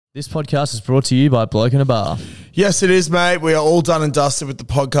This podcast is brought to you by Bloke in a Bar. Yes, it is, mate. We are all done and dusted with the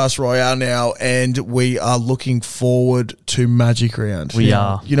podcast Royale now, and we are looking forward to Magic Round. We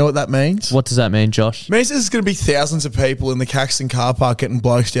are. You know what that means? What does that mean, Josh? It means there's going to be thousands of people in the Caxton car park getting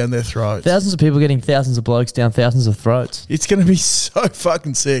blokes down their throats. Thousands of people getting thousands of blokes down thousands of throats. It's going to be so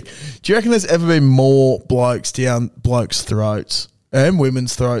fucking sick. Do you reckon there's ever been more blokes down blokes' throats? And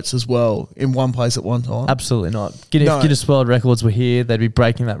women's throats as well in one place at one time? Absolutely not. If Guinness World Records were here, they'd be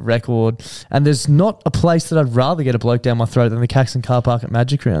breaking that record. And there's not a place that I'd rather get a bloke down my throat than the Caxton car park at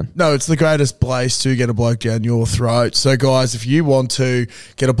Magic Round. No, it's the greatest place to get a bloke down your throat. So, guys, if you want to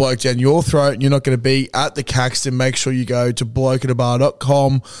get a bloke down your throat and you're not going to be at the Caxton, make sure you go to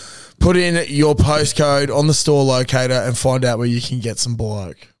blokeinabar.com, put in your postcode on the store locator and find out where you can get some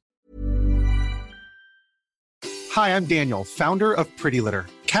bloke. Hi, I'm Daniel, founder of Pretty Litter.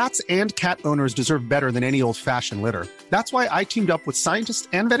 Cats and cat owners deserve better than any old-fashioned litter. That's why I teamed up with scientists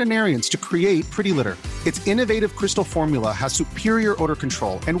and veterinarians to create Pretty Litter. Its innovative crystal formula has superior odor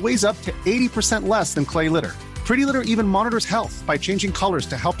control and weighs up to 80% less than clay litter. Pretty Litter even monitors health by changing colors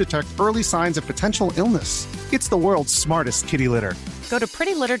to help detect early signs of potential illness. It's the world's smartest kitty litter. Go to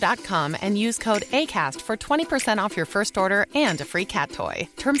prettylitter.com and use code ACAST for 20% off your first order and a free cat toy.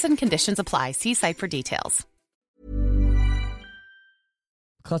 Terms and conditions apply. See site for details.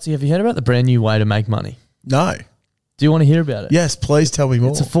 Clutzy, have you heard about the brand new way to make money? No. Do you want to hear about it? Yes, please tell me more.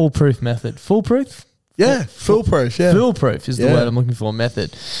 It's a foolproof method. Foolproof? Yeah, foolproof, yeah. Foolproof is the word I'm looking for,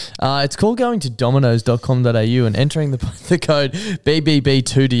 method. It's called going to dominoes.com.au and entering the code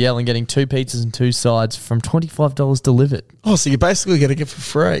BBB2DL and getting 2 pizzas and 2 sides from $25 delivered. Oh, so you're basically getting it for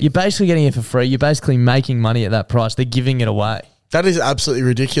free. You're basically getting it for free. You're basically making money at that price. They're giving it away. That is absolutely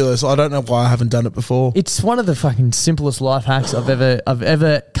ridiculous. I don't know why I haven't done it before. It's one of the fucking simplest life hacks I've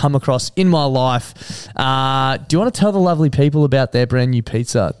ever come across in my life. Do you want to tell the lovely people about their brand new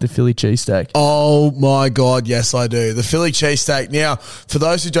pizza, the Philly cheesesteak? Oh my God, yes I do. The Philly cheesesteak. Now, for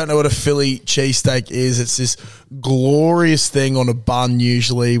those who don't know what a Philly cheesesteak is, it's this glorious thing on a bun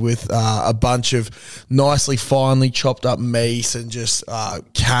usually with a bunch of nicely finely chopped up meat and just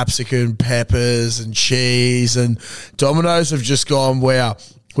capsicum, peppers and cheese. And Domino's have just gone, wow,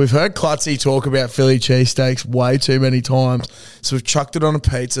 we've heard Clutzy talk about Philly cheesesteaks way too many times, so we've chucked it on a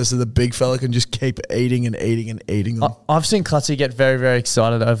pizza so the big fella can just keep eating and eating and eating them. I've seen Clutzy get very, very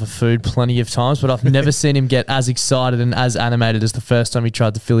excited over food plenty of times, but I've never seen him get as excited and as animated as the first time he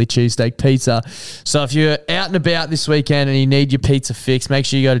tried the Philly cheesesteak pizza. So if you're out and about this weekend and you need your pizza fix, make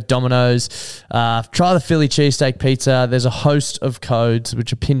sure you go to Domino's. Try the Philly cheesesteak pizza. There's a host of codes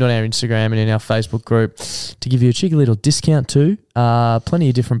which are pinned on our Instagram and in our Facebook group to give you a cheeky little discount too. Plenty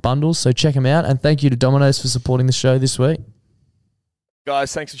of different bundles, so check them out. And thank you to Domino's for supporting the show this week.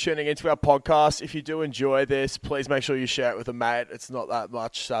 Guys, thanks for tuning into our podcast. If you do enjoy this, please make sure you share it with a mate. It's not that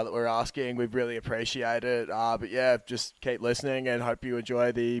much that we're asking. We really appreciate it. But yeah, just keep listening and hope you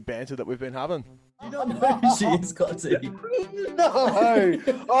enjoy the banter that we've been having. You don't know who she is, Scotty. No,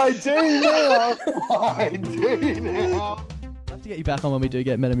 I do now. I do now. I'll have to get you back on when we do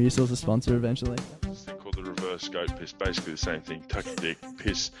get Metamucil as a sponsor eventually. This thing called the reverse goat piss, basically the same thing. Tuck your dick,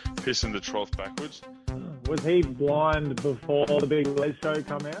 piss in the trough backwards. Was he blind before the Big Les show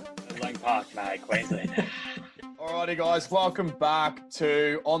come out? Lang Park, mate, Queensland. Alrighty, guys, welcome back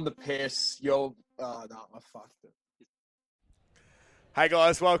to On the Piss. I fucked it. Hey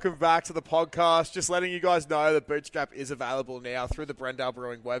guys, welcome back to the podcast. Just letting you guys know that Bootstrap is available now through the Brendale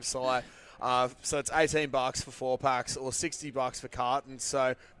Brewing website. So it's $18 for 4 packs or $60 for cartons.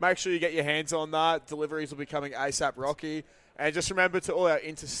 So make sure you get your hands on that. Deliveries will be coming ASAP Rocky. And just remember to all our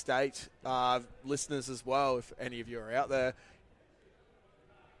interstate listeners as well, if any of you are out there,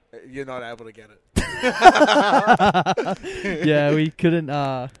 you're not able to get it. Yeah, we couldn't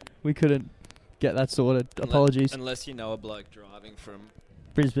get that sorted. Apologies. Unless you know a bloke driving from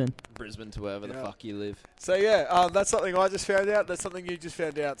Brisbane to wherever the fuck you live. So yeah, that's something I just found out. That's something you just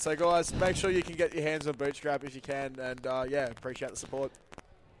found out. So guys, make sure you can get your hands on Bootstrap if you can. And yeah, appreciate the support.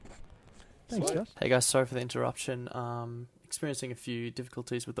 Thanks, Josh. Hey guys, sorry for the interruption. Experiencing a few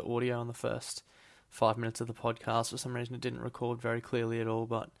difficulties with the audio on the first 5 minutes of the podcast. For some reason it didn't record very clearly at all,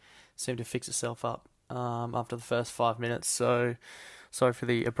 but seemed to fix itself up after the first 5 minutes. So sorry for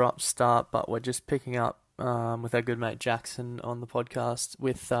the abrupt start, but we're just picking up with our good mate Jackson on the podcast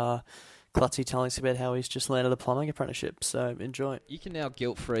with Clutzy telling us about how he's just landed a plumbing apprenticeship. So enjoy. You can now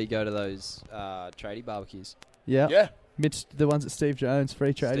guilt-free go to those tradie barbecues. Yeah. Mitch, the ones at Steve Jones,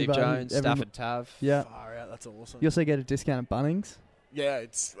 free tradie bar. Steve Jones, Stafford Tav. Yeah. Far out, that's awesome. You also get a discount at Bunnings. Yeah,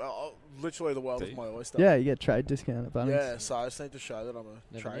 it's literally the world of my oyster. Yeah, you get trade discount at Bunnings. Yeah, so I just need to show that I'm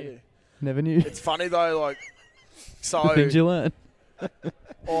a tradie. Never knew. It's funny though, like, so... The things you learn.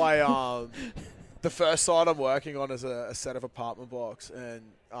 The first site I'm working on is a set of apartment blocks, and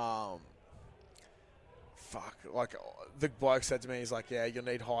the bloke said to me, he's like, yeah, you'll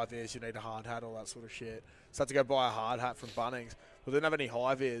need high vis, you need a hard hat, all that sort of shit. So I had to go buy a hard hat from Bunnings. We didn't have any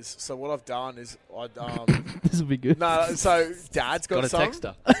high vis, so what I've done is This will be good. No, so Dad's got some. a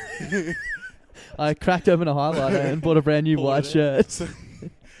texter. I cracked open a highlighter and bought a brand new white shirt. So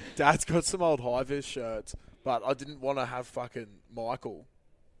Dad's got some old high vis shirts, but I didn't want to have fucking Michael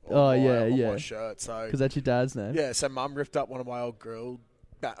on my shirt. So Because that's your dad's name. yeah, so Mum ripped up one of my old girl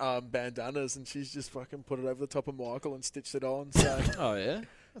bandanas, and she's just fucking put it over the top of Michael and stitched it on. So Oh, yeah?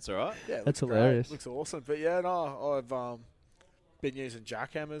 That's all right. yeah, it That's looks hilarious. Great. Looks awesome. But yeah, no, I've been using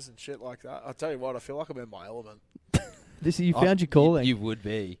jackhammers and shit like that. I'll tell you what, I feel like I'm in my element. You found your calling. You would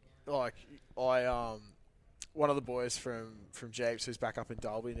be. Like one of the boys from Jeeps who's back up in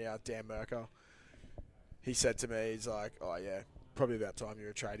Dalby now, Dan Merker, he said to me, he's like, oh yeah, probably about time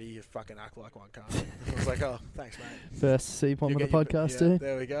you're a tradie, you fucking act like one, can't you? I was like, oh, thanks, mate. First C-Pom on the podcast too.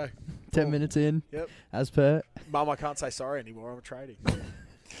 There we go. 10 minutes in. Yep. As per. Mum, I can't say sorry anymore, I'm a tradie.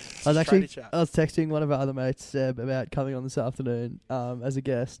 I was texting one of our other mates, Seb, about coming on this afternoon as a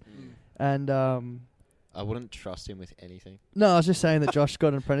guest. And I wouldn't trust him with anything. no, I was just saying that Josh got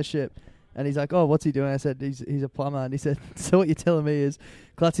an apprenticeship. And he's like, oh, what's he doing? I said, he's a plumber. And he said, so what you're telling me is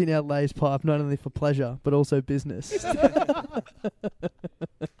Glutzy now lays pipe not only for pleasure, but also business.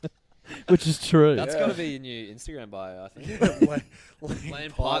 Which is true. That's got to be your new Instagram bio, I think.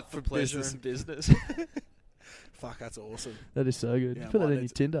 Laying pipe for pleasure and business. Fuck, that's awesome. That is so good. Yeah, You put that mine in your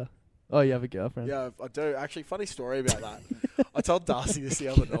is- Tinder. Oh, you have a girlfriend. Yeah, I do. Actually, funny story about that. I told Darcy this the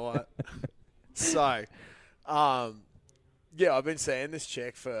other night. So, yeah, I've been seeing this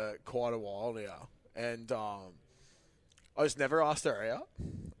chick for quite a while now, and I just never asked her out.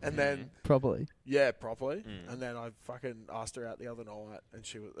 And then Properly. yeah, properly. And then I fucking asked her out the other night, and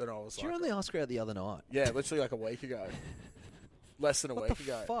I was Did like, you only ask her out the other night? yeah, literally like a week ago, less than a What week the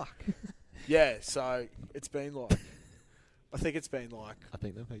ago. fuck? Yeah, so it's been like, I think it's been like. I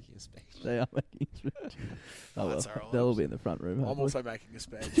think they're making a speech. They are making a speech. Oh, That's well. all right. They'll all be in the front room. I'm hopefully. also making a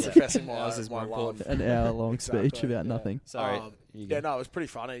speech, professing my Ours is more love. important. An hour-long Exactly, speech about yeah. nothing. Sorry. You go. Yeah, no, it was pretty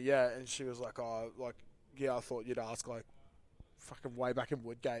funny. Yeah, and she was like, "Oh, like, yeah, I thought you'd ask like, fucking way back in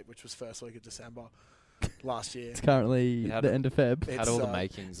Woodgate, which was first week of December last year." It's currently It had the end of Feb. It's, Had all the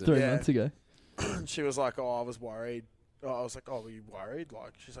makings of 3 yeah. months ago. And she was like, "Oh, I was worried." I was like, "Oh, were you worried?"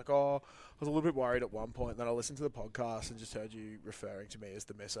 Like, she's like, "Oh, I was a little bit worried at one point. Then I listened to the podcast and just heard you referring to me as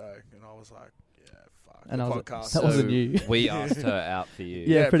the misso, and I was like, yeah, fuck." And the I was like, podcast. that wasn't you. We asked her out for you.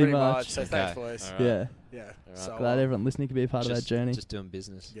 Yeah, pretty much. So thanks, boys. All right. Yeah. Yeah. Alright. So, Glad everyone listening could be a part of that journey. Just doing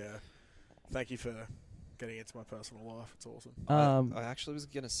business. yeah. Thank you for getting into my personal life. It's awesome. I actually was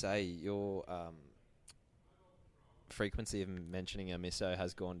going to say your frequency of mentioning a misso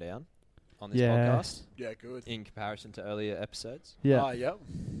has gone down on this Yeah. podcast Yeah, good. in comparison to earlier episodes. Yeah, Yep.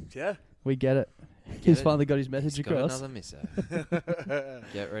 Yeah. we get it. Get He's it? finally got his message He's got across. another misso.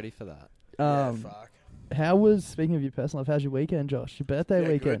 Get ready for that. Yeah, fuck. How was, speaking of your personal life, how's your weekend, Josh? Your birthday Yeah,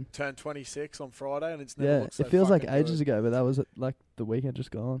 weekend? good. Turned 26 on Friday, and it's never Yeah, looked so it feels like fucking ages good. ago, but that was like the weekend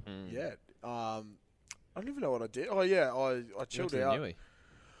just gone. Yeah. I don't even know what I did. Oh, yeah, I chilled out. Newey.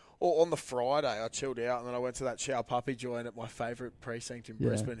 Or on the Friday, I chilled out, and then I went to that Chow Puppy joint at my favourite precinct in Yeah.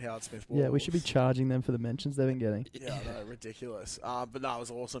 Brisbane, Howard Smith. Yeah, we should be charging them for the mentions they've been getting. Yeah, I know, ridiculous. But no, it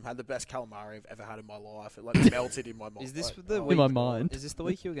was awesome. Had the best calamari I've ever had in my life. It like melted in my mind. Is this like, the oh, week? my mind. Is this the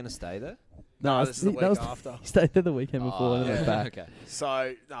week you were going to stay there? No, this is the that week was after. He stayed there the weekend before and then went back. Okay.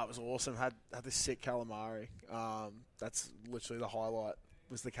 So no, it was awesome. Had this sick calamari. That's literally the highlight.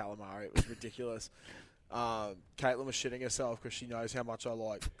 Was the calamari. It was ridiculous. Caitlin was shitting herself because she knows how much I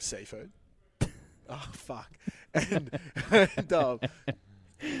like seafood. Oh fuck! And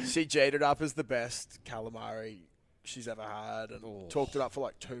she G'd it up as the best calamari she's ever had, and talked it up for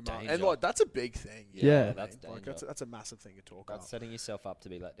like 2 months. And Danger. like that's a big thing. You Yeah. know what I That's mean? Like danger. that's a massive thing to talk That's up. setting yourself up to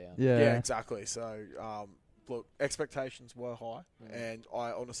be let down. Yeah. Exactly. So, look, expectations were high, and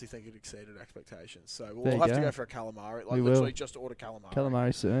I honestly think it exceeded expectations. So There we'll you have to go. go for a calamari. Like We literally will. just order calamari.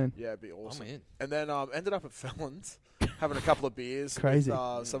 Calamari soon. Yeah, it'd be awesome. I'm in. And then ended up at Felons, having a couple of beers Crazy.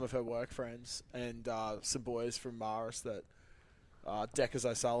 with some of her work friends and some boys from Maris that Deckers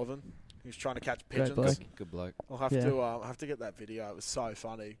O'Sullivan. He was trying to catch Great pigeons. bloke. Good bloke. I'll have Yeah. to have to get that video. It was so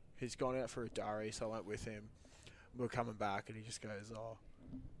funny. He's gone out for a durry, so I went with him. We were coming back, and he just goes, "Oh,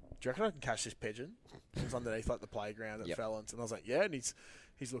 do you reckon I can catch this pigeon?" It was underneath like the playground at Yep. Felons, and I was like, "Yeah." And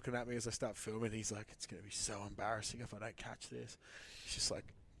he's looking at me as I start filming. He's like, "It's going to be so embarrassing if I don't catch this." He's just like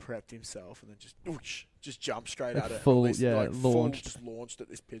prepped himself and then just whoosh, just jumped straight Like at it. full- Released- yeah, like full launched. just launched at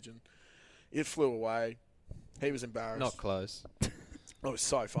this pigeon. It flew away. He was embarrassed. Not close. It was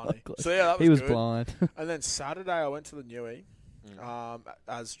so funny. Fuck, So yeah, that was he was good. blind. And then Saturday I went to the Newey,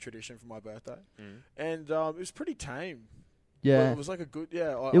 as tradition for my birthday, and it was pretty tame. Yeah. It was like a good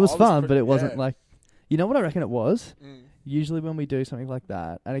It was fun, but pretty- it wasn't yeah. like. You know what I reckon it was? Mm. Usually when we do something like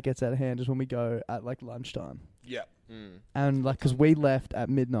that and it gets out of hand is when we go at like lunchtime. Yeah. And like, because we left at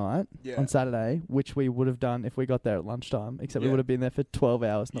midnight Yeah. on Saturday, which we would have done if we got there at lunchtime, except we Yeah. would have been there for 12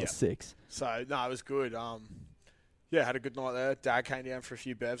 hours, not Yeah. 6. So no, it was good. Yeah, had a good night there. Dad came down for a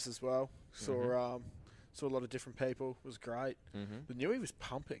few bevs as well. Saw a lot of different people. It was great. The Newey was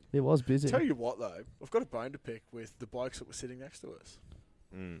pumping. It was busy. Tell you what though, I've got a bone to pick with the blokes that were sitting next to us.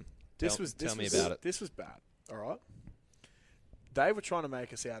 Tell me about it. This was bad. All right. They were trying to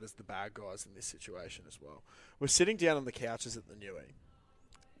make us out as the bad guys in this situation as well. We're sitting down on the couches at the Newey,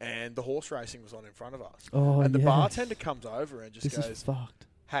 and the horse racing was on in front of us. Oh, and the yes. bartender comes over and just This goes, is fucked.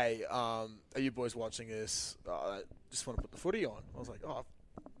 "Hey, are you boys watching this? Just want to put the footy on." I was like, "Oh,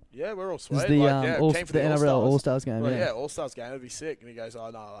 yeah, we're all This sweet." is the, came for the NRL All-Stars game, Like, yeah. All-Stars game would be sick. And he goes, "Oh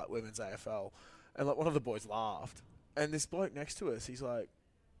no, like women's AFL," and like one of the boys laughed, and this bloke next to us, he's like,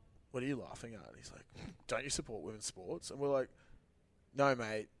 "What are you laughing at?" And he's like, "Don't you support women's sports?" And we're like, "No,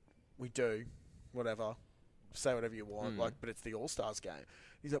 mate, we do. Whatever, say whatever you want. Like, but it's the All-Stars game."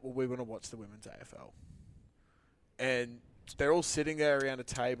 He's like, "Well, we want to watch the women's AFL," and they're all sitting there around a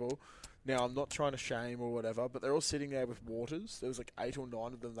table. Now, I'm not trying to shame or whatever, but they're all sitting there with waters. There was like 8 or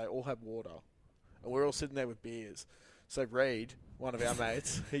 9 of them. They all had water. And we're all sitting there with beers. So Reed, one of our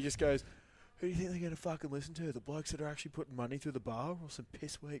mates, he just goes, "Who do you think they're going to fucking listen to? The blokes that are actually putting money through the bar, or some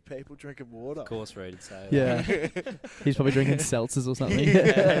piss-weak people drinking water?" Of course, Reed would say Yeah. that. He's probably drinking seltzers or something.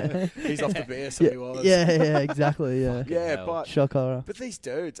 Yeah. He's off the beer, so he was. Yeah, exactly, yeah. Yeah, but Shock horror. But these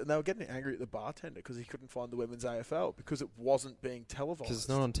dudes, and they were getting angry at the bartender because he couldn't find the women's AFL because it wasn't being televised. Because it's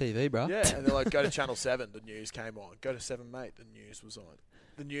not on TV, bro. Yeah, and they're like, "Go to Channel 7, the news came on. Go to 7, mate, the news was on."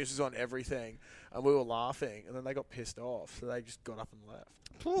 The news was on everything, and we were laughing, and then they got pissed off, so they just got up and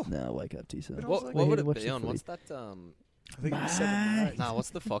left. No, wake up, T-son. What would it be on? What's that? I think it was 7 mate. No, what's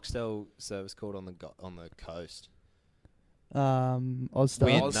the Foxtel service called on the coast?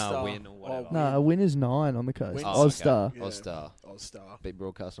 Ozstar. Win or whatever. No, Win is 9 on the coast. Oh, Ozstar. okay. Ozstar. Ozstar. Big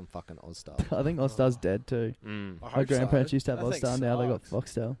broadcast on fucking Ozstar. I think Ozstar's dead too. My grandparents used to have Ozstar. Now they got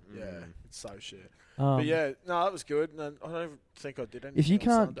Foxtel. Yeah, it's so shit. Um, but yeah, no, that was good. And I don't think I did anything. If you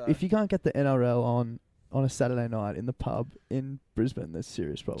on can't get the NRL on a Saturday night in the pub in Brisbane, there's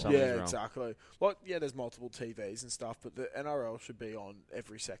serious problems. Yeah, exactly. Like, yeah, there's multiple TVs and stuff, but the NRL should be on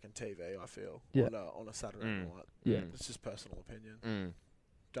every second TV, I feel, Yeah. on a Saturday night. Yeah. It's just personal opinion.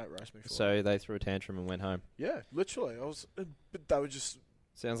 Don't roast me for it. So they threw a tantrum and went home. Yeah, literally. But they were just...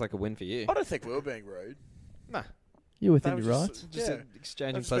 Sounds like a win for you. I don't think we were being rude. Nah. You're within They your were rights. Just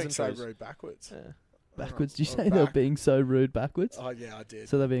exchanging pleasantries. Being so rude backwards. Yeah. Backwards? Did you say they were being so rude backwards? Oh, yeah, I did.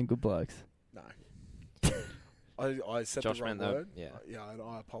 So they're being good blokes. No. I said Josh the wrong meant that, word. yeah. Yeah, and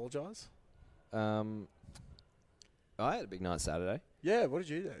I apologise. I had a big night Saturday. Yeah, what did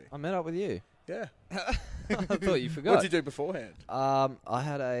you do? I met up with you. Yeah. I thought you forgot. What did you do beforehand? I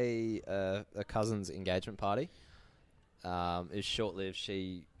had a cousin's engagement party. It was short-lived.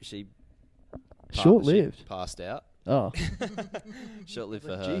 She Short-lived? she passed out. Oh. Short-lived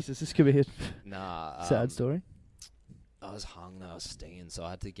for her. Jesus, this could be a Nah. sad story. I was hung though. I was stinging, so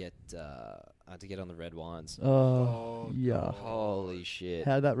I had to get on the red wines. Oh, yeah. Holy shit!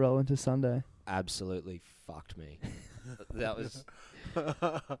 How'd that roll into Sunday? Absolutely fucked me. That was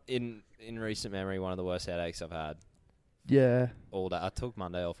in recent memory one of the worst headaches I've had. Yeah. All day. I took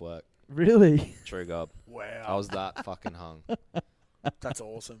Monday off work. Really? True gob. Wow. I was that fucking hung. That's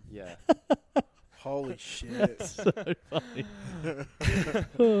awesome. Yeah. Holy shit. So funny.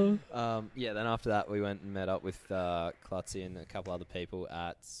 Yeah, then after that we went and met up with Klutzy and a couple other people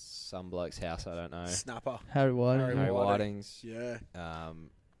at some bloke's house, I don't know. Snapper. Harry Whiting. Harry Whiting's. Yeah.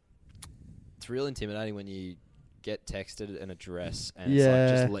 It's real intimidating when you get texted an address and it's Yeah. like,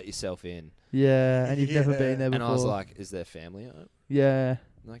 just let yourself in. Yeah, and you've never been there before. And I was like, is there family at home? Yeah.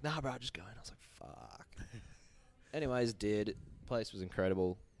 They're like, nah, bro, just go in. I was like, fuck. Anyways, did. Place was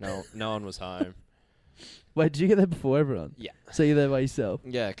incredible. No one was home. Wait, did you get there before everyone? Yeah. So you're there by yourself?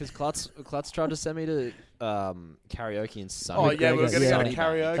 Yeah, because Klutz tried to send me to karaoke in Sunday. Oh, yeah, we were going to go to That's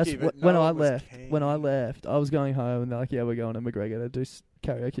karaoke, but when no I one was left. keen. When I left, I was going home, and they're like, "Yeah, we're going to McGregor to do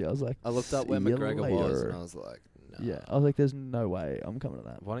karaoke." I was like, I looked up where "See ya McGregor was, later." and I was like, no. Yeah, I was like, "There's no way I'm coming to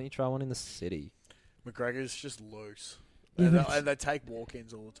that." Why don't you try one in the city? McGregor's just loose. Yeah, And they take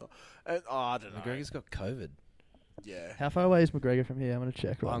walk-ins all the time. And, I don't know. McGregor's got COVID. Yeah. How far away is McGregor from here? I'm gonna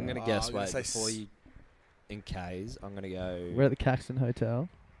check right I'm now. going to guess, I'm gonna wait, say before you... In K's, I'm going to go... We're at the Caxton Hotel.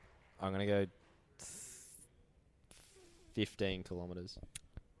 I'm going to go 15 kilometres.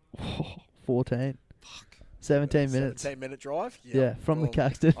 14. 17 minutes. 17-minute drive? Yeah, from the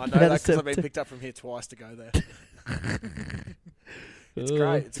Caxton. I know that because I've been picked up from here twice to go there. It's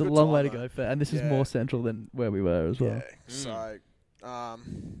great. It's a long way to go, and this is more central than where we were as well. Yeah. So,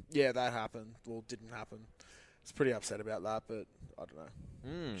 that happened. Well, didn't happen. I was pretty upset about that, but I don't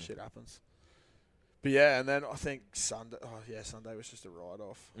know. Shit happens. But yeah, and then I think Sunday. Oh yeah, Sunday was just a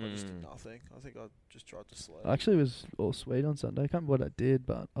write-off. I just did nothing. I think I just tried to sleep. I actually was all sweet on Sunday. I can't remember what I did,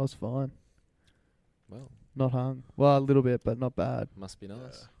 but I was fine. Well, not hung. Well, a little bit, but not bad. Must be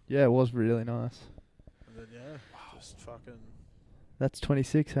nice. Yeah, it was really nice. And then just fucking. That's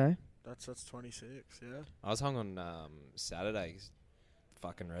 26, hey? That's 26. Yeah. I was hung on Saturday.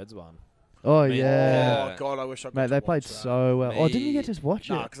 Fucking Reds won. Oh yeah. Oh god, I wish I could. Mate, they played so well. Oh, didn't you get to watch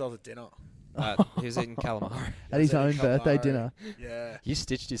it? Nah, because I was at dinner. He was eating calamari. At his own birthday dinner. Yeah. You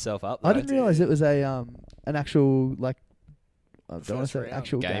stitched yourself up. I didn't realise it was a an actual I don't want to say round.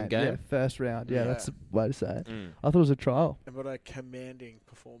 actual Game? Yeah, first round. Yeah, that's the way to say it. I thought it was a trial. And what a commanding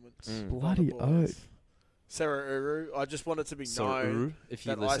performance. Bloody oath. Sarah Uru, I just want it to be known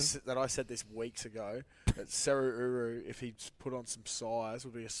that I said this weeks ago, that Sarah Uru, if he'd put on some size,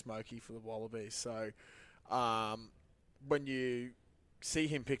 would be a smoky for the Wallabies. So when you see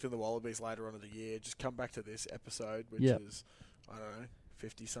him picked in the Wallabies later on in the year, just come back to this episode, which is, I don't know,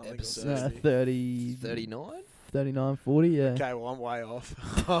 50-something or 60. 30... 39? 39, 40, yeah. Okay, well, I'm way off.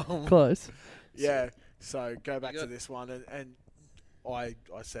 Close. Yeah, so go back to this one, and I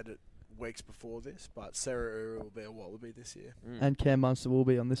said it weeks before this, but Sarah Uru will be a Wallaby this year. And Cam Munster will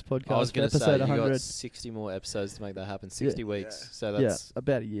be on this podcast. I was going to say, episode you 100. got 60 more episodes to make that happen. 60 weeks. So Yeah, that's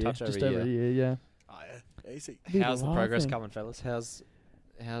about a year. touch Just over over a year, yeah. Oh, yeah. Easy. How's the progress coming, fellas? How's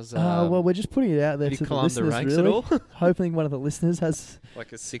well, we're just putting it out there have to you the climbed the listeners, ranks really. at all? Hopefully one of the listeners has...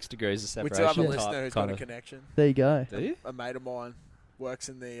 like a 6 degrees of We separation. do have a listener who's got a connection. There you go. Do you? A mate of mine works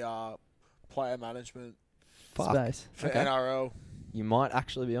in the player management Space. for NRL. You might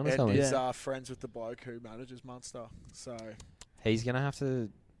actually be onto And something. he's friends with the bloke who manages Munster. So he's going to have to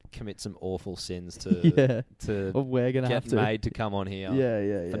commit some awful sins to Or we're gonna get have to. made to come on here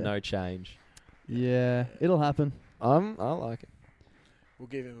Yeah. for no change. Yeah, it'll happen. I like it. we'll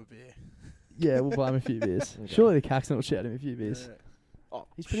give him a beer. Yeah, we'll buy him a few beers. Okay. Surely the Caxton will shout him a few beers. Yeah. Oh,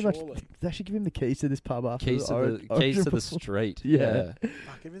 He's pretty surely. much... They should give him the keys to this pub after Keys to Origin the performance. street. Yeah.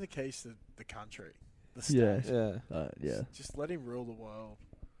 Give him the keys to the country. The state. Yeah. Yeah. Yeah. Just let him rule the world.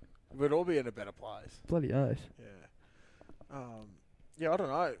 We'd all be in a better place. Bloody oath. Yeah. Yeah, I don't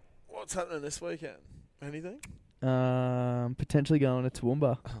know. What's happening this weekend? Anything? Potentially going to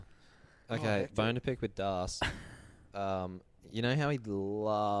Toowoomba. Okay, hectic. bone to pick with Das. You know how he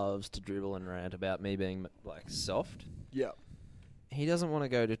loves to dribble and rant about me being like soft? Yeah. He doesn't want to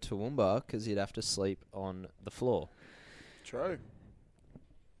go to Toowoomba because he'd have to sleep on the floor. True.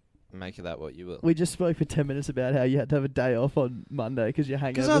 Make of that what you will. We just spoke for 10 minutes about how you had to have a day off on Monday because you're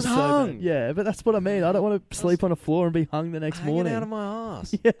hanging 'Cause over I was so hung. bad. Yeah, but that's what I mean. I don't want to sleep on a floor and be hung the next Hanging morning. out of my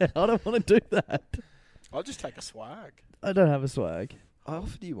ass. Yeah, I don't want to do that. I'll just take a swag. I don't have a swag. I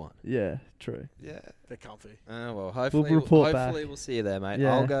offered you one. Yeah, true. Yeah. They're comfy. Well, hopefully report back. hopefully we'll see you there, mate.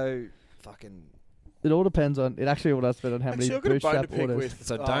 Yeah. I'll go fucking... It all depends on... It actually all does depend on how Actually, many I've got a bone to bootstrap pick orders. with.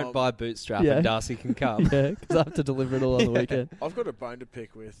 So don't buy bootstrap yeah. and Darcy can come. Yeah, because I have to deliver it all on the weekend. I've got a bone to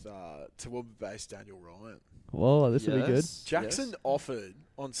pick with Toowoomba-based Daniel Ryan. Whoa, this will be good. Yes. Jackson offered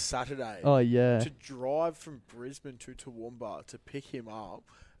on Saturday Oh, yeah. to drive from Brisbane to Toowoomba to pick him up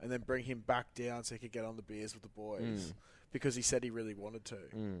and then bring him back down so he could get on the beers with the boys because he said he really wanted to.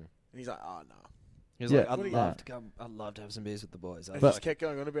 And he's like, oh, no. He was Yeah. like, What I'd do you- love to come. I'd love to have some beers with the boys. And But- just kept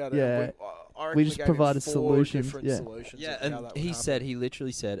going on about it. Yeah. I reckon We just gave him provided 4 solutions, different yeah. solutions Yeah, of how and that would he happen. said, he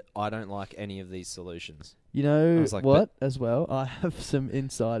literally said, I don't like any of these solutions. You know I was like, what, as well? I have some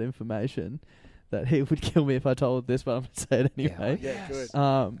inside information that he would kill me if I told this, but I'm going to say it anyway. Yeah, good.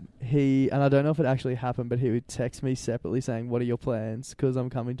 And I don't know if it actually happened, but he would text me separately saying, what are your plans? Because I'm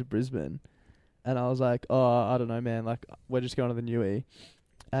coming to Brisbane. And I was like, oh, I don't know, man. Like, we're just going to the Newey.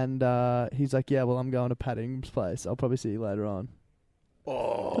 And he's like, yeah, well, I'm going to Pat Ingram's place. I'll probably see you later on.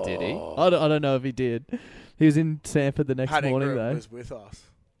 Oh. Did he? I don't know if he did. He was in Sanford the next Pat morning, Ingram though. was with us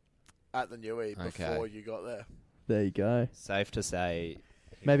at the Newey before you got there. There you go. Safe to say...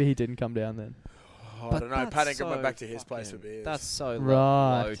 Maybe he didn't come down then. I don't know. Pat Ingram went back to his place for beers. That's so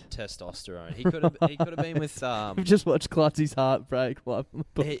Right. low testosterone. He could have been with... We've just watched Clutzy's heartbreak live on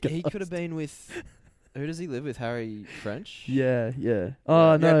the he podcast. could have been with... Who does he live with? Harry French? Yeah.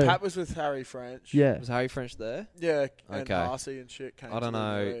 Oh, no. Yeah, Pat was with Harry French. Yeah. Was Harry French there? Yeah, and Okay. Darcy and shit came I don't to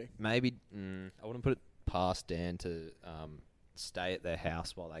the know. Newey. Maybe... I wouldn't put it past Dan to stay at their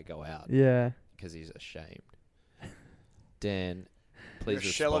house while they go out. Yeah. Because he's ashamed. Dan, please You're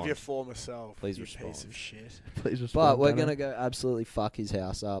a shell of respond. your former self. Please you respond. piece of shit. Please respond. But we're Gunner. going to go absolutely fuck his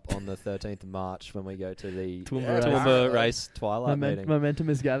house up on the 13th of March when we go to the Toowoomba Toowoomba race twilight meeting. Momentum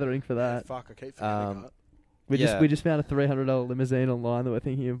is gathering for that. Fuck, I keep forgetting that. We just found a $300 limousine online that we're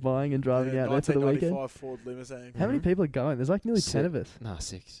thinking of buying and driving out there for the weekend. 1995 Ford limousine. How many people are going? There's like nearly 10 of us. Nah,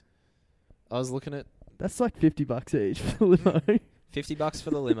 6. I was looking at That's like $50 each for the limo. $50 for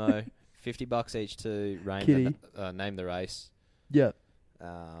the limo, $50 each to name the race. Yep.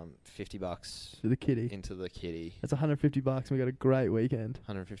 $50 For the kitty. into the kitty. That's $150 and we got a great weekend.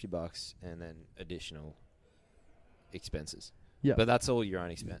 $150 and then additional expenses. Yeah. But that's all your own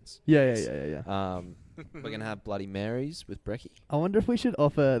expense. Yeah. We're going to have Bloody Marys with Brekkie. I wonder if we should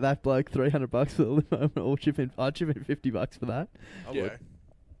offer that bloke $300 for the limo and I'd chip in $50 for that. I would.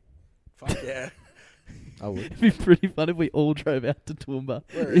 Fuck yeah. I would. It'd be pretty fun if we all drove out to Toowoomba.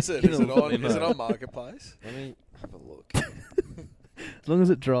 Where is it? Is it on Marketplace? Let me have a look. As long as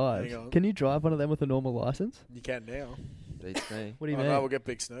it drives. Hang on. Can you drive one of them with a normal license? You can now. Beats me. What do you Oh, mean? no, we'll get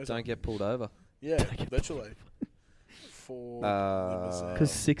big snows. Don't get pulled over. Yeah, literally.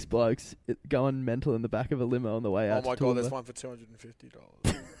 Because 6 blokes going mental in the back of a limo on the way Oh out my to god, there's Toowoomba. one for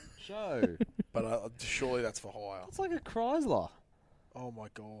 $250. Show. But surely that's for hire. It's like a Chrysler. Oh my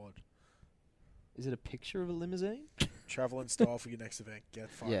god. Is it a picture of a limousine? Travel in style for your next event. Get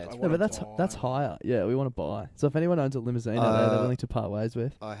fucked. Yeah, I No, wanna but that's buy. higher. Yeah, we want to buy. So if anyone owns a limousine out there, they're willing to part ways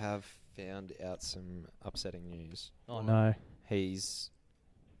with. I have found out some upsetting news. Oh no. He's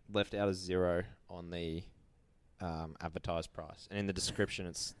left out a 0 on the advertised price, and in the description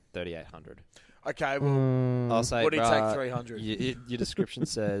it's 3,800. Okay, well, I'll say, what do you take bruh, 300? Your description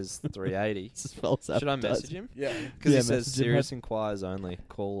says 380. This is false Should I advertising. message him? Yeah. Because Yeah, it says message him. serious inquiries only.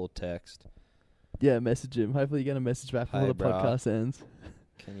 Call or text. Yeah, message him. Hopefully you get a message back before Hey, the bruh. podcast ends.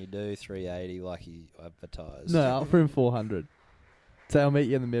 Can you do 380 like he advertised? No, I'll offer him 400. Say I'll meet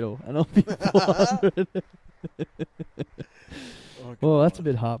you in the middle, and I'll be 400. Well, that's a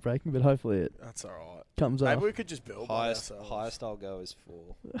bit heartbreaking, but hopefully it That's all right. comes Maybe off. we could just build one Highest ourselves. I'll go is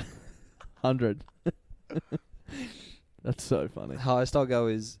 4. 100. That's so funny. Highest I'll go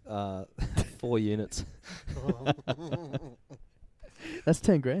is 4 units. That's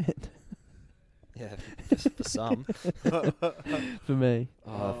 10 grand Yeah, just for some. for me.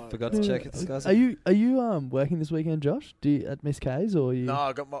 Oh, I forgot to check it. Guys. Are you working this weekend, Josh? Do you at Miss K's or you? No,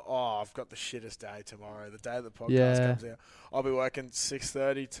 I've got the shittest day tomorrow. The day the podcast Yeah. comes out. I'll be working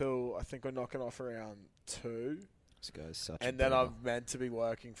 6:30 till I think we're knocking off around 2. This guy's such And a then bummer. I'm meant to be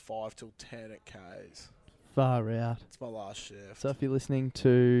working 5 till 10 at K's. Far out. It's my last shift. So if you're listening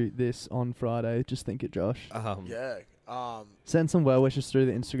to this on Friday, just think of Josh. Yeah. Send some well wishes through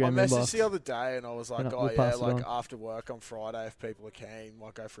the Instagram I messaged inbox. the other day and I was like, And oh we'll yeah, pass it like on. after work on Friday if people are keen,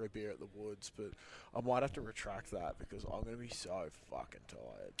 might go for a beer at the Woods. But I might have to retract that because I'm going to be so fucking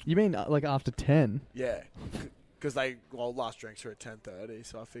tired. You mean like after 10? Yeah. Because last drinks are at 10:30,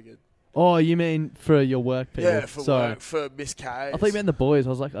 so I figured. Oh, you mean for your work people? Yeah, for Sorry. work, for Miss K's. I thought you meant the boys. I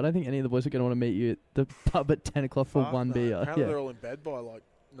was like, I don't think any of the boys are going to want to meet you at the pub at 10 o'clock for Fuck one no. beer. Apparently Yeah. they're all in bed by like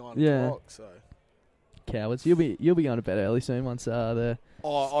 9 Yeah. o'clock, so. Cowards. You'll be going to bed early soon once they're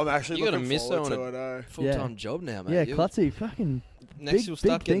Oh, I'm actually You're looking gonna miss forward it to on it, a full-time job now, mate. Yeah, You'll- Clutzy, fucking Next you'll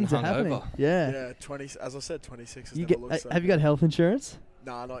start getting things are happening. hungover. Yeah. Yeah, 20, as I said, 26 is You never get, looked so have you got good. health insurance?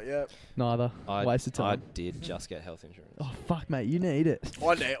 Nah, not yet. Neither. Waste of I time. did just get health insurance. Oh fuck, mate, you need it.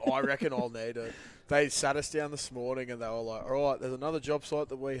 I reckon I'll need it. They sat us down this morning and they were like, all right, there's another job site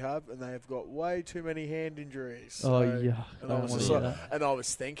that we have and they have got way too many hand injuries. Oh, So- yuck. And I I don't was wanna just hear like, that. and I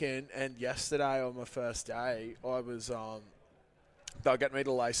was thinking, and yesterday on my first day, I was they'll get me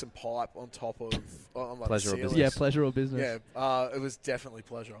to lay some pipe on top of on like Pleasure or the ceilings. Yeah, pleasure or business. Yeah, it was definitely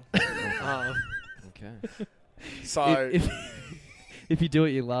pleasure. Okay. So if you do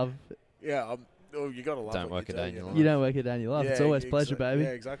what you love, yeah, you got to love. Don't what work you a day do, in your know? life. you don't work it down your life. It's always pleasure, baby. Yeah,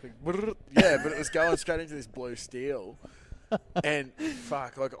 exactly. Yeah, but it was going straight into this blue steel, and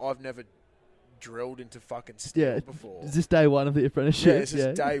fuck, like I've never drilled into fucking steel Yeah. before. Is this day one of the Yeah, apprenticeship? this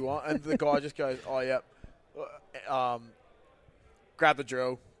is day one, and the guy just goes, "Oh, yep, grab the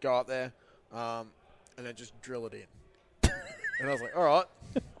drill, go up there, and then just drill it in." And I was like, "All right,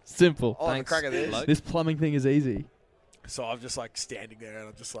 Simple. I'll have a crack at this." This plumbing thing is easy. So I'm just like standing there, and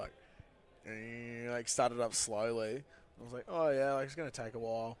I'm just like started up slowly. I was like, "Oh yeah, like, it's gonna take a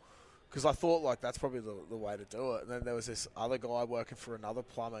while," because I thought like that's probably the way to do it. And then there was this other guy working for another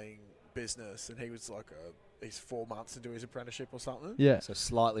plumbing business, and he was like he's 4 months into his apprenticeship or something. Yeah. So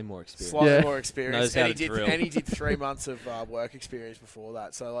slightly more experience. Slightly more experience. Knows how And to he drill. did 3 months of work experience before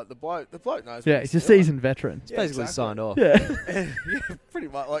that. So like the bloke knows. Yeah, what he's a doing. seasoned veteran. He's basically signed off. Yeah. Yeah, pretty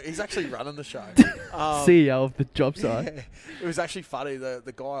much. Like he's actually running the show. CEO of the job site. Yeah. It was actually funny.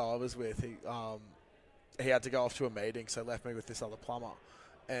 The guy I was with, he had to go off to a meeting, so left me with this other plumber,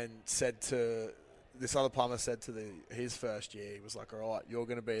 and this other plumber said to his first year, he was like, "All right, you're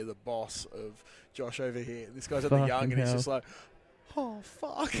going to be the boss of Josh over here." And this guy's only young, and he's just like, "Oh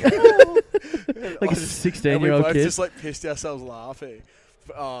fuck!" Like a 16-year-old we both kid. just like pissed ourselves laughing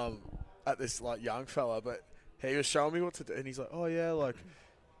at this like young fella, but he was showing me what to do, and he's like, "Oh yeah, like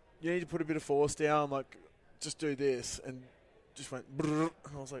you need to put a bit of force down, like just do this," and just went, brrr,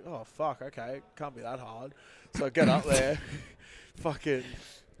 and I was like, "Oh fuck, okay, can't be that hard." So I get up there, fucking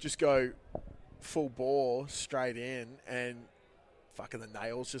just go full bore straight in, and fucking the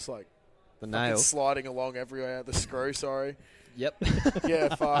nails just like sliding along everywhere. The screw, sorry. Yep.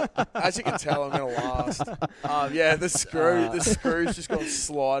 Yeah, fuck. As you can tell, I'm gonna last. Yeah, the screw's just gone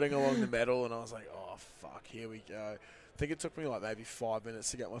sliding along the metal, and I was like, "Oh fuck, here we go." I think it took me like maybe 5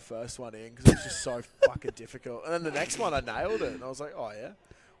 minutes to get my first one in because it was just so fucking difficult. And then the next one, I nailed it, and I was like, "Oh yeah."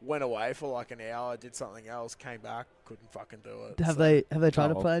 Went away for like an hour, did something else, came back, couldn't fucking do it. Have they tried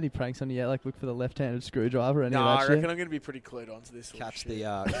to play any pranks on you yet? Like look for the left-handed screwdriver or any No, of that I reckon shit? I'm going to be pretty clued onto this. Catch shit. the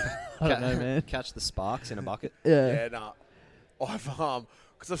I don't know, man. Catch the sparks in a bucket. Yeah. Yeah, nah. I've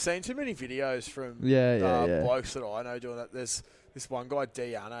because I've seen too many videos from Yeah. blokes that I know doing that. There's this one guy,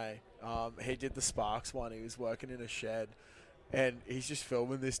 Diane. He did the Sparks one. He was working in a shed, and he's just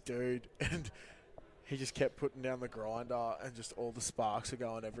filming this dude, and he just kept putting down the grinder, and just all the sparks are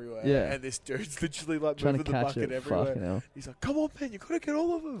going everywhere. Yeah. And this dude's literally like Trying to moving the catch bucket it. everywhere. Fucking hell. He's like, "Come on, man, you gotta get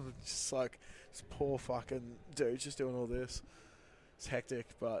all of them." It's just like this poor fucking dude just doing all this. It's hectic,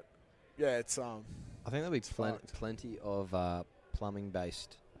 but yeah, it's I think there'll be fucked. plenty of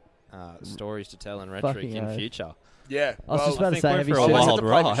plumbing-based stories to tell in Rhetoric Fucking in oath. future. Yeah. I was just about to say, have you for a seen wild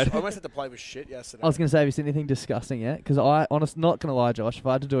ride. I almost had to play with shit yesterday. I was going to say, have you seen anything disgusting yet? Because not going to lie, Josh, if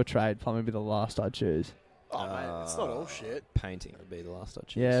I had to do a trade, plumbing would be the last I'd choose. Oh, man, it's not all shit. Painting would be the last I'd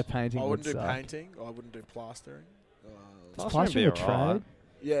choose. Yeah, painting I would wouldn't do suck. painting. I wouldn't do plastering. Plastering a trade?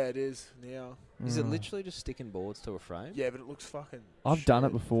 Yeah, it is now. Is it literally just sticking boards to a frame? Yeah, but it looks fucking I've done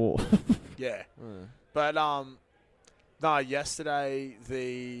it before. Yeah. Mm. But, no, yesterday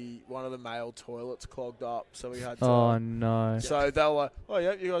one of the male toilets clogged up, so we had to... Oh, no. So they were like, "Oh,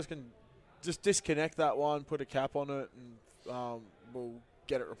 yeah, you guys can just disconnect that one, put a cap on it, and we'll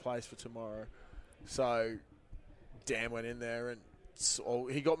get it replaced for tomorrow." So Dan went in there, and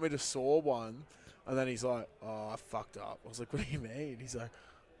he got me to saw one, and then he's like, "Oh, I fucked up." I was like, "What do you mean?" He's like,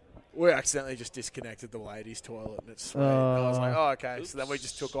 "We accidentally just disconnected the ladies' toilet, and it's sweet." And I was like, "Oh, okay." Oops. So then we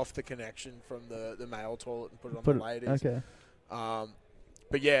just took off the connection from the male toilet and put it on the ladies. Okay.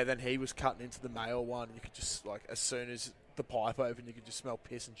 But yeah, then he was cutting into the male one, and you could just, like, as soon as the pipe opened, you could just smell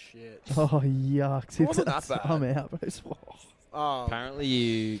piss and shit. Oh, yuck. It wasn't that bad. I'm out, bro. Apparently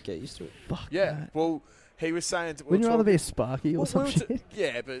you get used to it. Fuck Yeah, that. well, he was saying... Wouldn't you rather be a Sparky or some shit?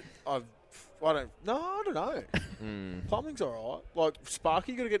 Yeah, but I don't know. Plumbing's all right. Like,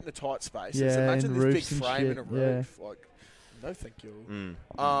 Sparky, you got to get in a tight space. Yeah, Imagine and this big roofs and frame and a shit, yeah. roof. Like, no thank you.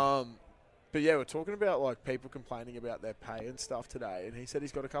 But yeah, we're talking about like people complaining about their pay and stuff today, and he said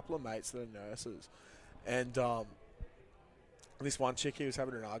he's got a couple of mates that are nurses, and this one chick he was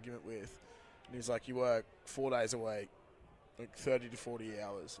having an argument with, and he's like, "You work 4 days a week, like 30 to 40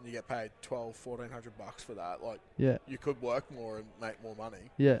 hours, and you get paid $1,200-$1,400 for that. Like, Yeah. you could work more and make more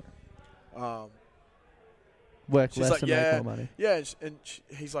money." Yeah. Work She's less like, and yeah, make more money. Yeah,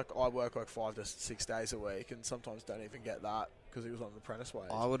 he's like, "I work like 5 to 6 days a week, and sometimes don't even get that because he was on an apprentice wage."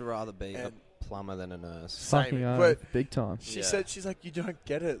 I would rather be a plumber than a nurse. Fucking but big time. She said, she's like, "You don't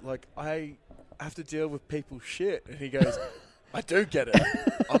get it. Like, I have to deal with people's shit." And he goes, "I do get it.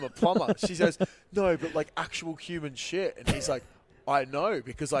 I'm a plumber." She says, "No, but like actual human shit." And he's like, "I know,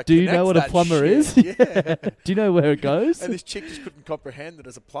 because I Do you know connect what a that plumber shit." is? Yeah. Do you know where it goes? And this chick just couldn't comprehend that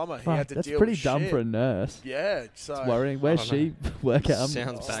as a plumber, he Fuck, had to that's deal pretty with dumb shit. for a nurse. Yeah, so It's worrying. Where's she work out?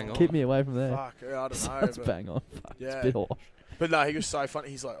 Sounds bang on. Keep me away from there. Fuck, I don't know. That's but bang on. Fuck, yeah. It's a bit harsh. But no, he was so funny.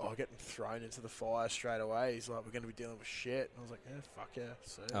 He's like, "Oh, getting thrown into the fire straight away." He's like, "We're going to be dealing with shit." And I was like, "Yeah, fuck yeah."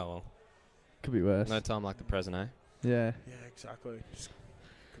 So, Oh well. Could be worse. No time like the present, eh? Yeah. yeah, exactly. Just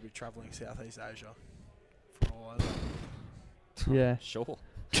could be travelling Southeast Asia for all I know. Yeah. Sure.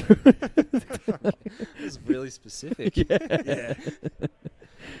 It's really specific. Yeah. Yeah.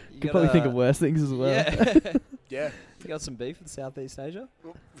 You could probably think of worse things as well. Yeah. Yeah. You got some beef with Southeast Asia?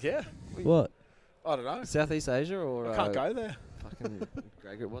 Yeah. What? I don't know. Southeast Asia or I can't go there. Fucking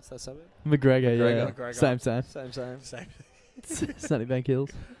Gregor, what's that suburb? McGregor, yeah. McGregor. Same. Same. Sunnybank Hills.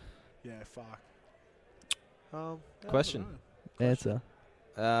 Yeah, fuck. Question. Answer.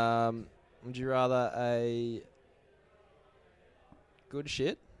 Would you rather a good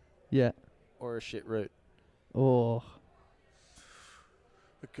shit Yeah. or a shit root? Oh,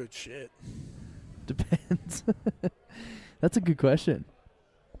 A good shit. depends. That's a good question.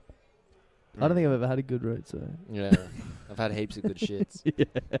 I don't think I've ever had a good root, so. Yeah, I've had heaps of good shits. Yeah.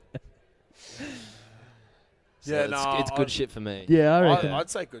 So Yeah, it's, no, it's good shit for me. Yeah, I reckon. I'd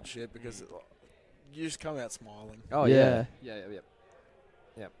say good shit because you just come out smiling. Oh Yeah. yeah.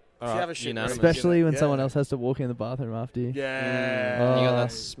 Yep. If you have a shit unanimous. Especially when Yeah. someone else has to walk in the bathroom after you. Yeah. And you got Oh.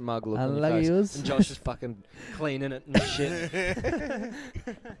 that smug look on your Unlucky face. us. And Josh is fucking cleaning it and shit.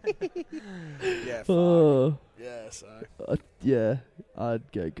 Yeah, fuck. Oh. Yeah, so. Yeah,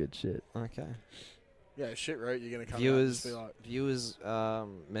 I'd go good shit. Okay. Yeah, shit route, you're going to come out and just Viewers, be like...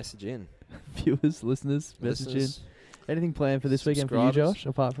 message in. Viewers, listeners, message in. Anything planned for this weekend for you, Subscribers. Josh,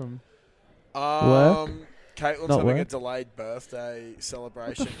 apart from work? Caitlin's Not having a work? delayed birthday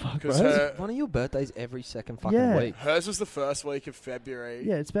celebration. fuck, Because bro? One of your birthdays every second fucking Yeah. week. hers was the first week of February.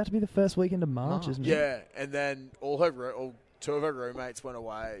 Yeah, it's about to be the first weekend of March, isn't it? Yeah, and then two of her roommates went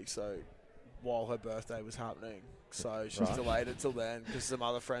away, so while her birthday was happening. So she's Right. delayed it till then because some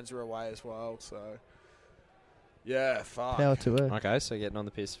other friends were away as well. So, yeah, fuck. Power to her. Okay, so getting on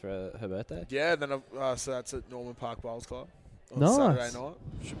the piss for her birthday. Yeah, then so that's at Norman Park Bowls Club on Nice. Saturday night.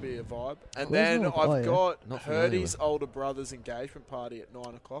 Should be a vibe. And Where's then Norman? I've Oh, yeah. got Not familiar Hurdy's with. older brother's engagement party at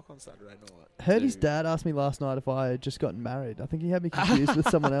 9 o'clock on Saturday night. Heard his Dude. dad asked me last night if I had just gotten married. I think he had me confused with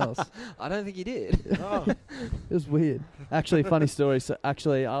someone else. I don't think he did. Oh, It was weird. Actually, funny story. So,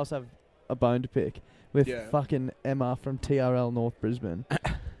 actually, I also have a bone to pick with Yeah. fucking Emma from TRL North Brisbane.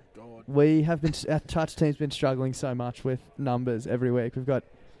 God. We have been, our touch team's been struggling so much with numbers every week. We've got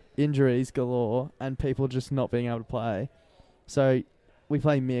injuries galore and people just not being able to play. So we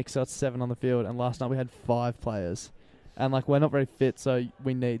play mix, so it's 7 on the field, and last night we had 5 players. And like we're not very fit, so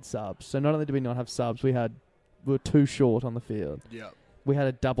we need subs. So not only do we not have subs, we were too short on the field. Yeah. We had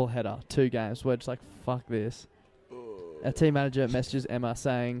a double header, 2 games. We're just like, fuck this. Our team manager messages Emma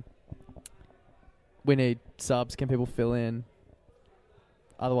saying, we need subs, can people fill in?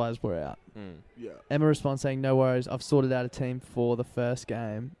 Otherwise, we're out. Yeah. Emma responds saying, no worries, I've sorted out a team for the first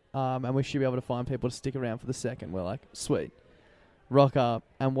game, and we should be able to find people to stick around for the second. We're like, sweet. Rock up.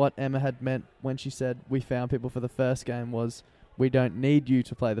 And what Emma had meant when she said we found people for the first game was, we don't need you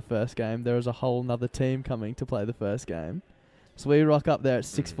to play the first game. There is a whole nother team coming to play the first game. So we rock up there at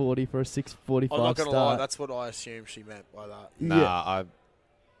 6:40 for a 6:45 I'm not going to lie, start. that's what I assumed she meant by that. Yeah.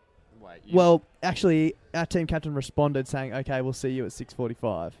 Wait. Well, actually, our team captain responded saying, okay, we'll see you at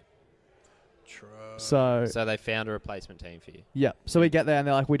 6:45. True. So they found a replacement team for you. yeah. So we get there and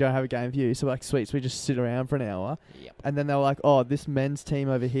they're like, we don't have a game for you. So we're like, sweet. So we just sit around for an hour. Yep. And then they were like, oh, this men's team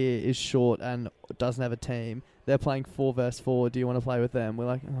over here is short and doesn't have a team. They're playing 4 versus 4. Do you want to play with them? We're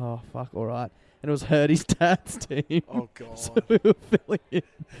like, oh, fuck, all right. And it was Hurdy's dad's team. Oh, God. So we were filling in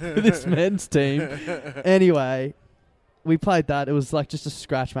for this men's team. Anyway, we played that. It was like just a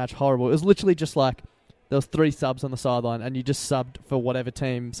scratch match. Horrible. It was literally just like there was 3 subs on the sideline and you just subbed for whatever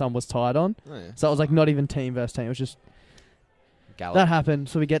team someone was tied on. Oh, yeah. So it was like not even team versus team. It was just... Gallop. That happened.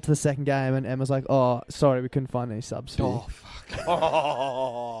 So we get to the second game and Emma's like, oh, sorry, we couldn't find any subs for you. Oh, fuck.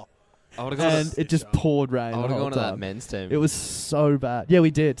 Oh. I would have gone And it just poured rain. I would the have whole gone to that time. men's team. It was so bad. Yeah, we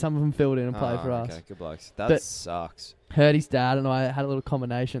did. Some of them filled in and played for us. Okay, good blokes. That But- sucks. Hurdy's dad and I had a little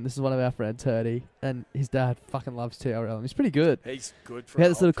combination. This is one of our friends, Hurdy, and his dad fucking loves TRL, and he's pretty good. He's good for We had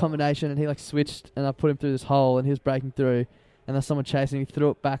a this little whole combination, and he like switched, and I put him through this hole, and he was breaking through, and there's someone chasing. He threw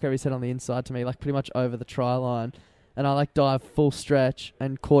it back over his head on the inside to me, like pretty much over the try line, and I like dived full stretch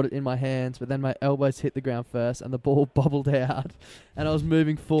and caught it in my hands, but then my elbows hit the ground first, and the ball bobbled out, and I was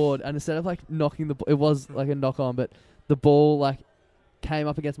moving forward, and instead of like knocking the ball, it was like a knock on, but the ball like came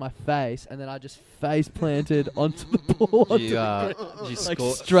up against my face, and then I just face planted onto the ball. onto You, the ground. you Like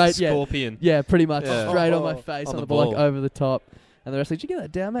straight, yeah. scorpion. Yeah, pretty much Yeah. straight on my face On on the the ball, like ball. over the top. And the rest like, did you get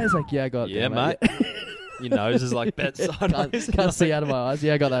that down, mate? He's like, yeah, I got it Yeah, down, mate. Your nose is like bent sideways. Can't see out of my eyes.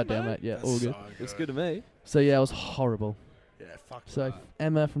 Yeah, I got that down, mate. Yeah, That's all good. so Looks good to me. So yeah, it was horrible. Yeah, fuck So that.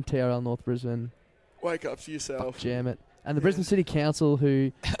 Emma from TRL North Brisbane, Wake up to yourself. jam it. And the Brisbane City Council,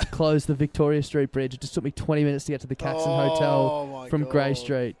 who closed the Victoria Street Bridge, it just took me 20 minutes to get to the Caxton Hotel my from God. Grey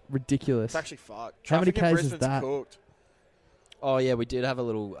Street. Ridiculous. It's actually fucked. How many Traffic in Ks is Brisbane's that? cooked. Oh, yeah, we did have a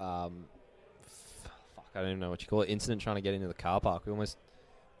little, fuck, I don't even know what you call it, incident trying to get into the car park. We almost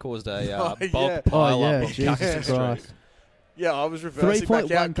caused a Oh, bulk yeah. pile Oh, up yeah, on Jesus Caxton Street. Christ. Yeah, I was reversing back out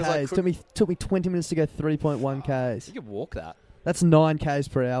 3.1 because I Ks. couldn't. Took me 20 minutes to go 3.1 Ks. You could walk that. That's 9 k's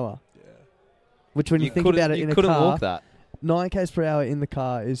per hour. Yeah. Which, when you think about it in a car, walk that. 9 k's per hour in the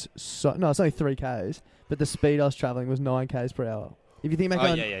car is no, it's only 3 k's, but the speed I was traveling was 9 k's per hour. If you think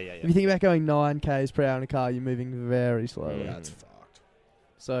about going, if you think about going 9 k's per hour in a car, you're moving very slowly. That's fucked.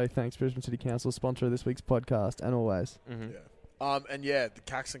 So thanks, Brisbane City Council, sponsor of this week's podcast, and always. Yeah. And the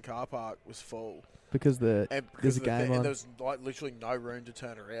Caxton car park was full. Because there's a game on. And there was literally no room to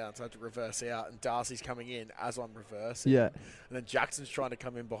turn around, so I had to reverse out. And Darcy's coming in as I'm reversing. Yeah. And then Jackson's trying to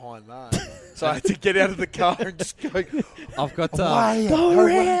come in behind that. So I had to get out of the car and just go. I've got go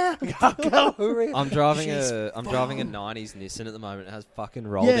around. Go around. I'm driving a 90s Nissan at the moment. It has fucking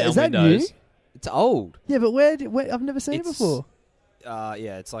roll down is that windows. new? It's old. Yeah, but where I've never seen it before.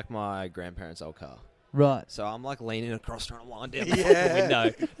 It's like my grandparents' old car. Right. So I'm like leaning across trying to wind down the fucking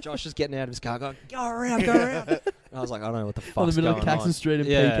window. Josh is getting out of his car going, go around. And I was like, I don't know what the fuck's going on. On the middle of Caxton Street and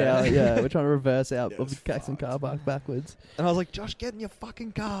peak out. Yeah, we're trying to reverse out of the Caxton car park backwards. And I was like, Josh, get in your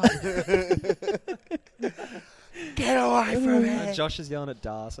fucking car. Get away from me. And Josh is yelling at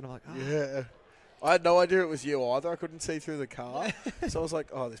Das, and I'm like, Yeah. I had no idea it was you either. I couldn't see through the car. So I was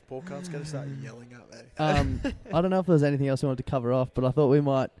like, this poor cunt's going to start yelling at me. I don't know if there's anything else we wanted to cover off, but I thought we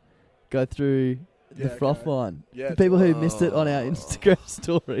might go through the froth line. Yeah, for people who missed it on our Instagram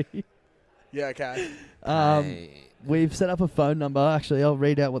story. Yeah, okay. We've set up a phone number. Actually, I'll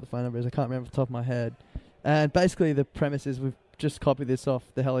read out what the phone number is. I can't remember off the top of my head. And basically the premise is we've just copied this off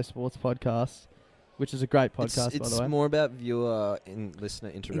the Hello Sports podcast, which is a great podcast, by the way. It's more about viewer and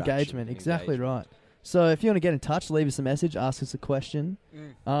listener interaction. Engagement, exactly right. So if you want to get in touch, leave us a message, ask us a question.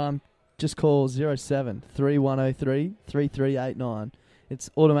 Just call 07 3103 3389. It's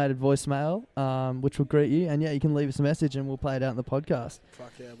automated voicemail, which will greet you. And, you can leave us a message and we'll play it out in the podcast.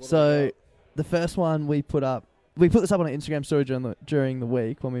 Fuck yeah. So the first one we put this up on an Instagram story during the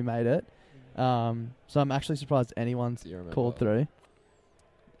week when we made it. So I'm actually surprised anyone's called through.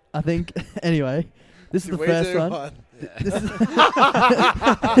 I think, anyway, this is the first one.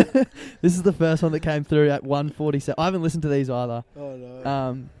 This is the first one that came through at 1:47. I haven't listened to these either. Oh,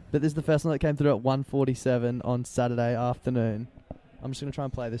 no. But this is the first one that came through at 1:47 on Saturday afternoon. I'm just going to try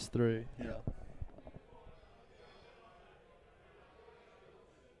and play this through. Yeah.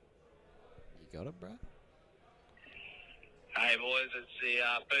 You got it, bro? Hey, boys, it's the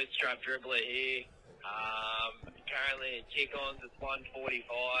Bootstrap Dribbler here. Currently at kick-ons, it's 1:45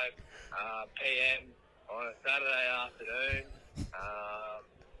 p.m. on a Saturday afternoon.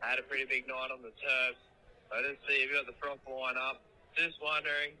 I had a pretty big night on the turf. I didn't see if you got the froth line up. Just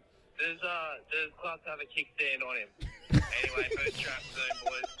wondering, does Clutch have a kickstand on him? Anyway, Bootstrap soon,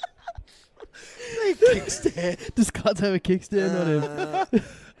 boys. Kickstand. Does Clutch have a kickstand on him?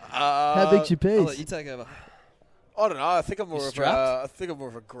 How big's your piece? I'll let you take over. I don't know. I think I'm more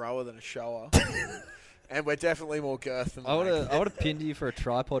of a grower than a shower. And we're definitely more girth than I would have pinned you for a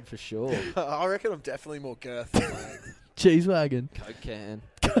tripod for sure. I reckon I'm definitely more girth than length. Cheese wagon. Coke can.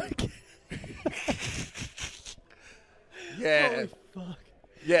 Yeah. Holy fuck.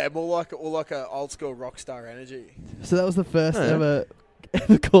 Yeah, more like a old school rock star energy. So that was the first ever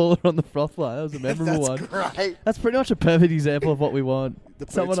caller on the froth line. That was a memorable one. That's great. That's pretty much a perfect example of what we want.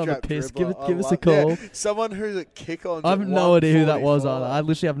 Someone on the piss. Give us a call. Yeah, someone who's at kick-ons. I have no idea who that was either. I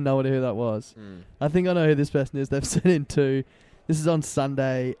literally have no idea who that was. I think I know who this person is. They've sent in two. This is on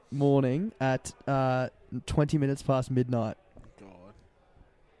Sunday morning at 20 minutes past midnight. God.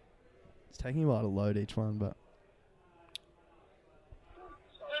 It's taking a while to load each one, but...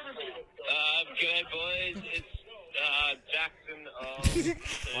 G'day, boys. It's Jackson of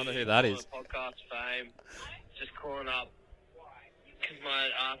I wonder who that is. Podcast fame. Just calling up because my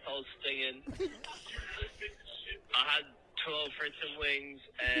arsehole's stinging. I had 12 Fritz and wings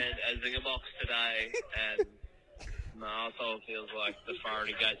and a zinger box today, and my arsehole feels like the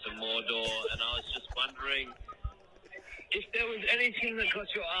Faraday gates of Mordor, and I was just wondering if there was anything that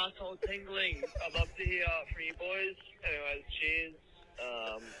got your arsehole tingling. I'd love to hear from you boys. Anyways, cheers.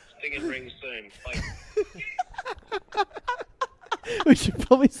 Stinging rings soon. Bye. We should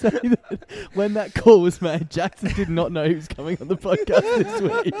probably say that when that call was made, Jackson did not know he was coming on the podcast this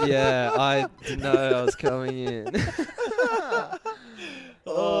week. Yeah, I didn't know I was coming in. I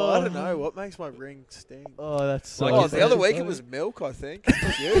don't know. What makes my ring sting? Oh, that's so... the other week it was milk, I think.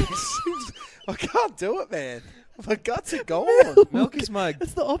 I can't do it, man. My guts are gone. Milk is my...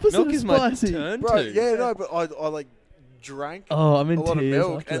 It's the opposite milk of is my spicy. turn Bro, to. yeah, no, but I like drank I'm in a lot of tears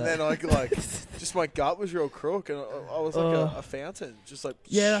milk, after and that. then I just my gut was real crook, and I was like a fountain, just like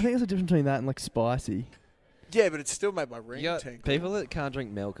Yeah, I think there's a difference between that and like spicy. yeah, but it still made my ring tingle. People that can't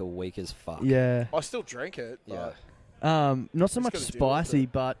drink milk are weak as fuck. Yeah. I still drink it. Yeah. But Not so Just much gotta deal with spicy,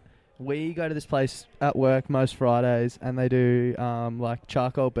 it. but We go to this place at work most Fridays, and they do like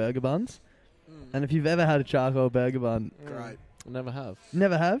charcoal burger buns. And if you've ever had a charcoal burger bun, Great. Never have.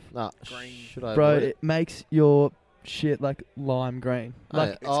 Never have? Nah. Should I? Bro, avoid it makes your shit like lime green.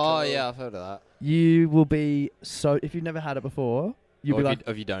 Like yeah, I've heard of that. you will be so. If you've never had it before, you'll Or be if like,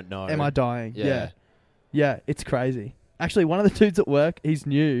 you, if you don't know. "Am I dying?" Yeah. Yeah, it's crazy. Actually, one of the dudes at work, he's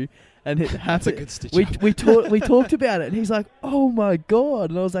new, and it happened. good stitch we up. we talked about it, and he's like, "Oh my god!"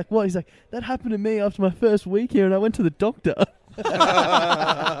 And I was like, "What?" He's like, "That happened to me after my first week here, and I went to the doctor."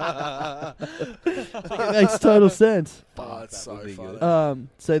 It makes total sense. Oh, it's so funny.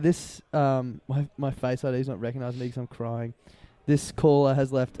 So this, my Face ID is not recognising me because I'm crying. This caller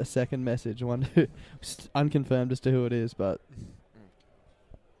has left a second message, one who unconfirmed as to who it is, but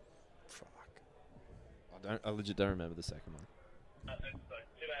I legit don't remember the second one.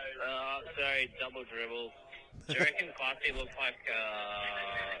 Sorry, double dribble. Do you reckon Classy looks like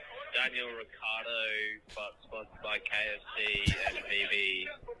Daniel Ricciardo, but sponsored by KFC and VB?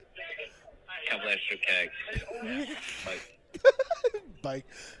 Couple extra kegs. Bake.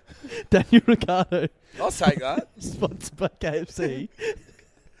 Daniel Ricciardo. I'll take that. Sponsored by KFC.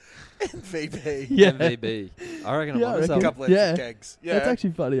 MVP. Yeah. MVP. I reckon Yeah, I I'm on reckon. A couple extra kegs. Yeah. That's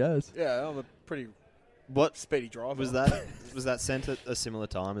actually funny as. Yeah, I'm a pretty What speedy driver. was that? Was that sent at a similar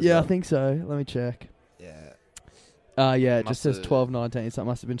time as Yeah, well? I think so. Let me check. Yeah. Yeah, it just Must says have- 12:19, so it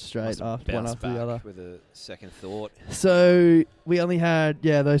must have been straight Must have after one bounced after the back other. with a second thought. So we only had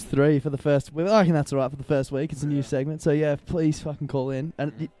those three for the first. Well, I reckon that's all right for the first week. It's a new segment, so yeah, please fucking call in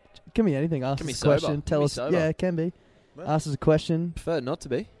and it can be anything. Ask Can be us a question. sober. Tell Can be us. sober. Yeah, it can be. Yeah. Ask us a question. Prefer not to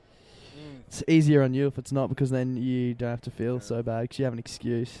be. It's easier on you if it's not, because then you don't have to feel so bad because you have an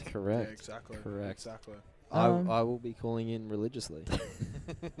excuse. Correct. Yeah, exactly. Correct. Exactly. I Um, will be calling in religiously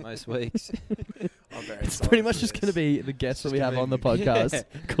most weeks. I'm very It's excited pretty much for just this. going to be the guests that just we have gonna on the be- podcast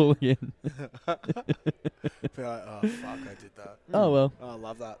calling in. Be like, oh fuck, I did that. Oh well, Oh, I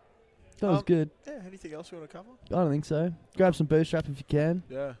love that. that was good. Yeah. Anything else you want to cover? I don't think so. Grab some bootstrap if you can.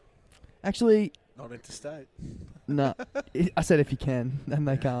 Yeah. Actually, Not interstate. no. I said if you can, and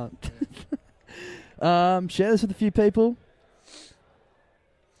they can't. Share this with a few people.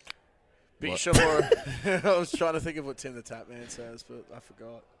 Big What? Sure. I was trying to think of what Tim the Tap Man says, but I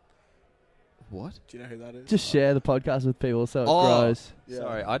forgot. What? Do you know who that is? Just share the podcast with people so it Oh. grows. Yeah.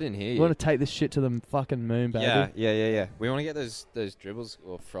 Sorry, I didn't hear We you. want to take this shit to the fucking moon, baby. Yeah. We want to get those dribbles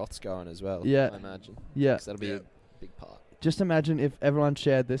or froths going as well. Yeah. I imagine. Yeah. 'Cause that'll be a big part. Just imagine if everyone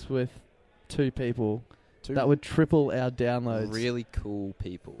shared this with 2 people. Two That would triple our downloads. really cool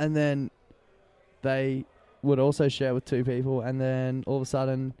people. And then they would also share with 2 people, and then all of a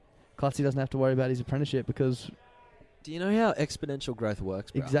sudden, Clutzy doesn't have to worry about his apprenticeship because Do you know how exponential growth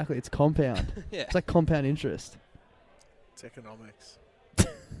works, bro? exactly it's compound. Yeah. It's like compound interest. It's economics.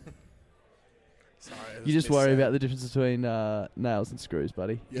 Sorry. it You was just worry missaid. about the difference between nails and screws,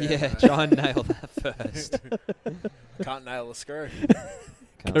 buddy. Yeah, right. try and nail that first. Can't nail a screw.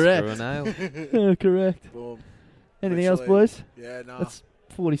 Can't Correct. screw a nail. Oh, correct. Boom. Anything else, Literally. boys? Yeah, no. That's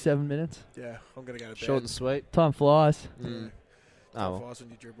 47 minutes. Yeah, I'm going to go to bed. Short and sweet. Time flies. Mm. Time Oh, well. flies when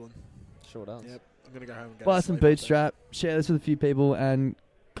you're dribbling. Short does. Yep. I'm going to go home and go Buy to some sleep, I think. bootstrap. Share this with a few people, and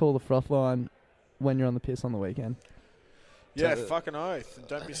call the froth line when you're on the piss on the weekend. Yeah, So- fucking oath. And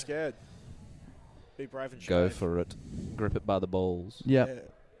don't be scared. Be brave and Go shave. for it. Grip it by the balls. Yep. Yeah.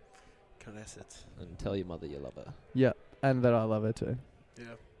 Caress it. And tell your mother you love her. Yep. And that I love her too. Yeah.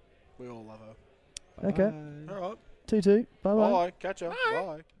 We all love her. Okay. All right. 2-2. Bye-bye. Bye. Catch ya.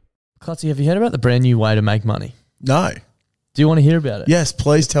 Bye. Clutzy, have you heard about the brand new way to make money? No. Do you want to hear about it? Yes,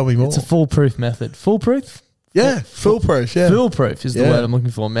 please tell me more. It's a foolproof method. Foolproof? Yeah, foolproof, yeah. Foolproof is the Yeah. word I'm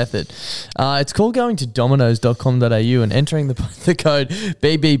looking for, method. It's called going to dominoes.com.au and entering the code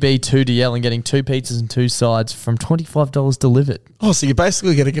BBB2DL and getting 2 pizzas and 2 sides from $25 delivered. Oh, so you're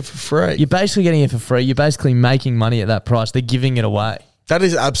basically getting it for free. You're basically getting it for free. You're basically making money at that price. They're giving it away. That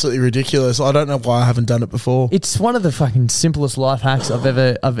is absolutely ridiculous. I don't know why I haven't done it before. It's one of the fucking simplest life hacks I've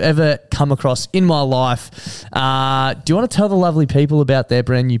ever come across in my life. Do you want to tell the lovely people about their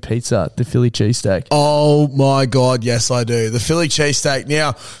brand new pizza, the Philly cheesesteak? Oh my God, yes I do. The Philly cheesesteak.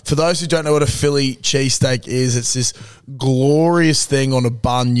 Now, for those who don't know what a Philly cheesesteak is, it's this glorious thing on a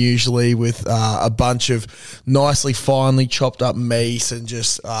bun usually with a bunch of nicely finely chopped up meat and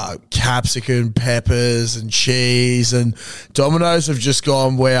just capsicum, peppers and cheese. And Domino's have just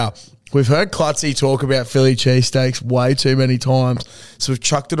gone, wow, We've heard Klutzy talk about Philly cheesesteaks way too many times, so we've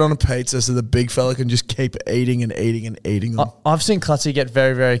chucked it on a pizza so the big fella can just keep eating and eating and eating them. I've seen Klutzy get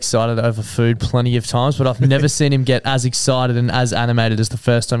very, very excited over food plenty of times, but I've never seen him get as excited and as animated as the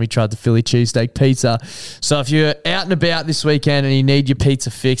first time he tried the Philly cheesesteak pizza. So if you're out and about this weekend and you need your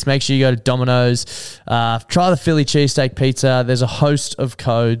pizza fix, make sure you go to Domino's. Try the Philly cheesesteak pizza. There's a host of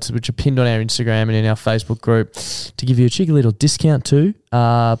codes which are pinned on our Instagram and in our Facebook group to give you a cheeky little discount too.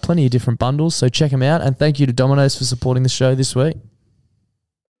 Plenty of different bundles, so check them out. And thank you to Domino's for supporting the show this week.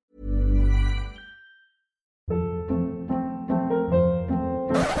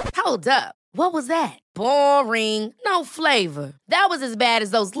 Hold up. What was that? Boring. No flavor. That was as bad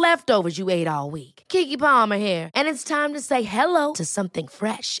as those leftovers you ate all week. Keke Palmer here, and it's time to say hello to something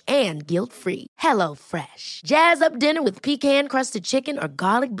fresh and guilt-free. Hello Fresh. Jazz up dinner with pecan-crusted chicken or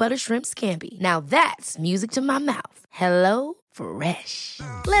garlic butter shrimp scampi. Now that's music to my mouth. Hello Fresh.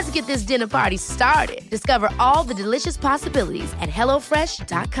 Let's get this dinner party started. Discover all the delicious possibilities at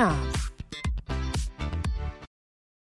HelloFresh.com.